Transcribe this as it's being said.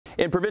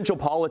In provincial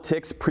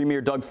politics,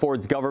 Premier Doug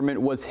Ford's government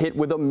was hit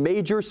with a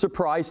major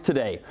surprise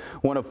today.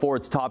 One of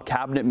Ford's top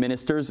cabinet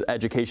ministers,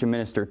 Education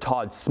Minister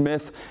Todd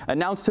Smith,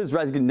 announced his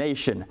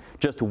resignation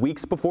just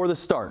weeks before the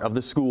start of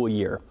the school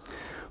year.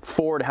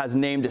 Ford has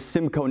named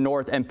Simcoe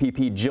North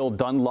MPP Jill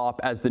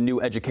Dunlop as the new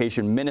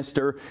education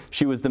minister.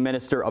 She was the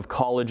Minister of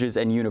Colleges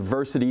and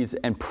Universities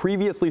and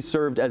previously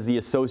served as the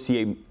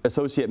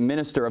Associate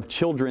Minister of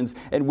Children's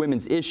and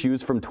Women's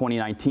Issues from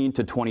 2019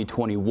 to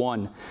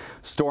 2021.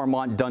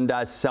 Stormont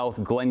Dundas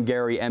South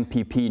Glengarry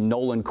MPP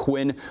Nolan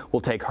Quinn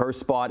will take her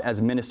spot as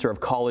Minister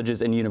of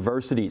Colleges and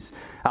Universities.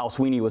 Al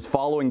Sweeney was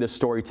following this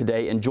story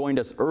today and joined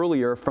us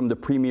earlier from the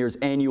Premier's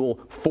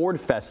annual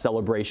Ford Fest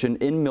celebration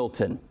in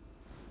Milton.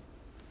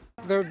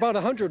 There are about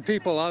 100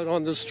 people out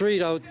on the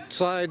street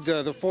outside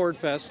the Ford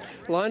Fest,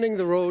 lining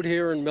the road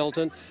here in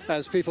Milton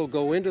as people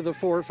go into the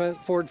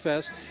Ford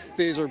Fest.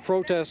 These are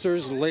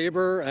protesters,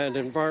 labor and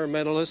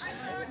environmentalists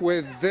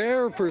with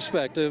their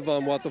perspective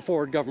on what the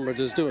Ford government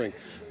is doing.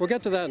 We'll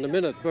get to that in a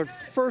minute, but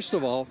first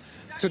of all,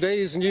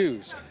 today's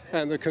news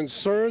and the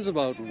concerns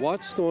about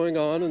what's going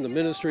on in the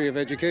Ministry of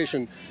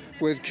Education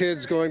with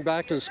kids going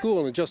back to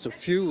school in just a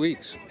few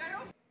weeks.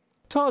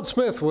 Todd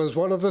Smith was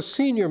one of the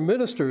senior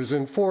ministers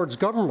in Ford's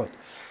government.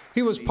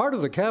 He was part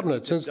of the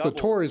cabinet since the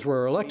Tories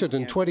were elected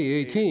in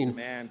 2018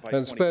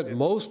 and spent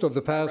most of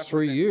the past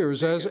 3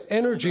 years as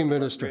energy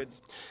minister.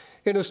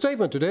 In a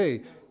statement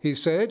today, he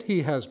said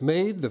he has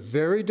made the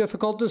very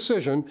difficult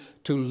decision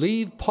to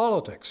leave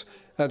politics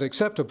and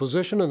accept a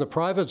position in the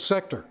private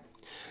sector.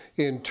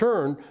 In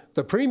turn,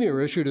 the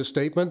Premier issued a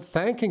statement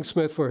thanking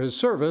Smith for his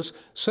service,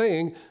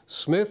 saying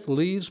Smith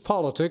leaves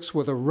politics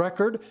with a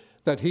record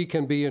that he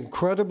can be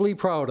incredibly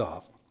proud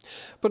of.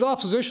 But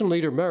opposition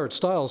leader Merritt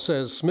Stiles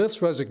says Smith's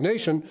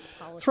resignation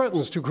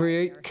threatens to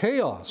create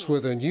chaos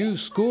with a new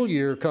school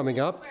year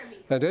coming up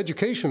and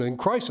education in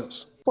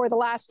crisis. For the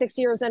last 6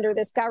 years under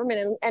this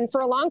government and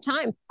for a long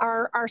time,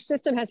 our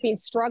system has been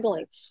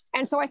struggling.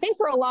 And so I think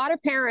for a lot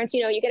of parents,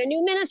 you get a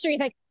new minister, you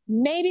think,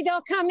 maybe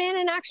they'll come in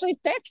and actually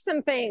fix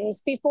some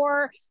things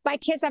before my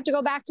kids have to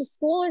go back to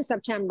school in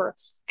September.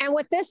 And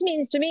what this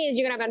means to me is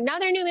you're going to have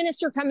another new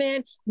minister come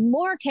in,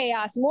 more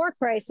chaos, more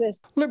crisis.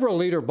 Liberal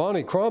leader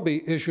Bonnie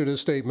Crombie issued a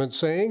statement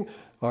saying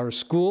our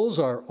schools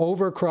are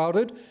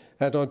overcrowded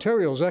and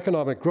Ontario's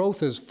economic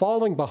growth is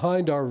falling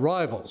behind our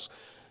rivals.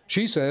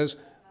 She says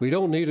we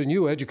don't need a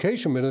new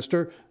education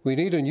minister, we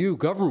need a new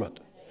government.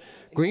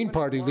 Green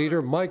Party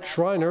leader Mike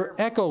Schreiner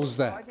echoes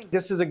that.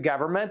 This is a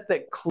government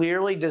that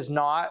clearly does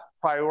not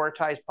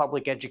prioritize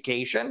public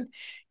education.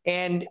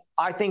 And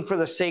I think for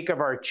the sake of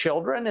our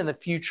children and the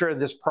future of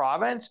this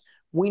province,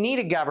 we need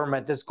a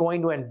government that's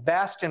going to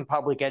invest in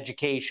public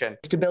education.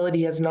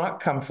 Stability has not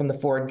come from the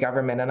Ford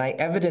government, and I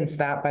evidence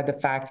that by the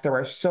fact there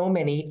are so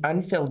many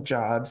unfilled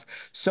jobs,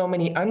 so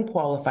many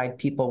unqualified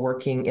people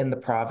working in the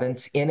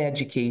province in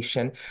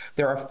education.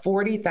 There are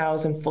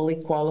 40,000 fully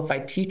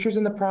qualified teachers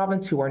in the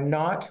province who are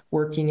not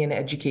working in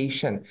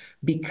education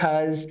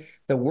because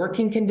the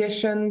working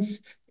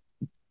conditions,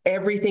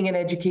 everything in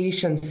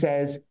education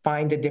says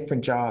find a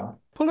different job.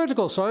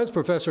 Political science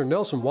professor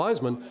Nelson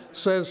Wiseman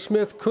says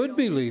Smith could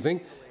be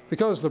leaving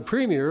because the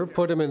Premier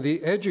put him in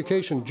the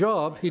education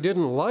job he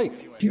didn't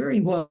like. Here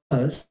he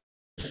was,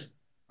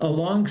 a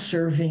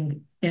long-serving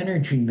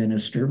energy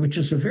minister, which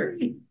is a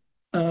very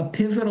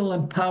pivotal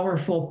and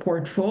powerful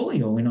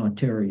portfolio in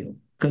Ontario,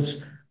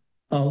 because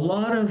a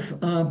lot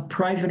of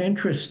private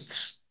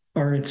interests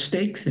are at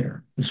stake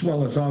there, as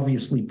well as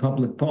obviously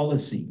public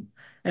policy.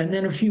 And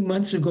then a few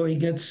months ago, he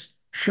gets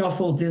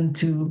shuffled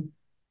into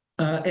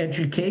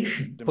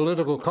education.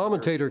 Political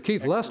commentator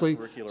Keith Leslie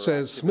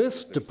says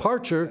Smith's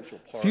departure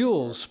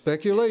fuels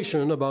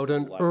speculation about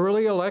an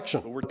early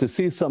election. To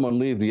see someone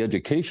leave the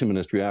education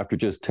ministry after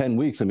just 10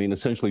 weeks,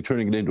 essentially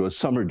turning it into a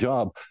summer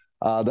job,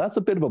 that's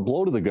a bit of a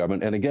blow to the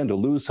government. And again, to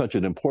lose such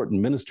an important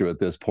minister at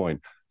this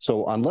point.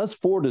 So unless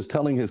Ford is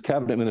telling his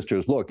cabinet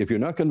ministers, look, if you're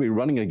not going to be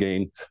running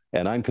again,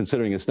 and I'm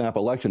considering a snap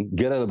election,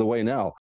 get out of the way now.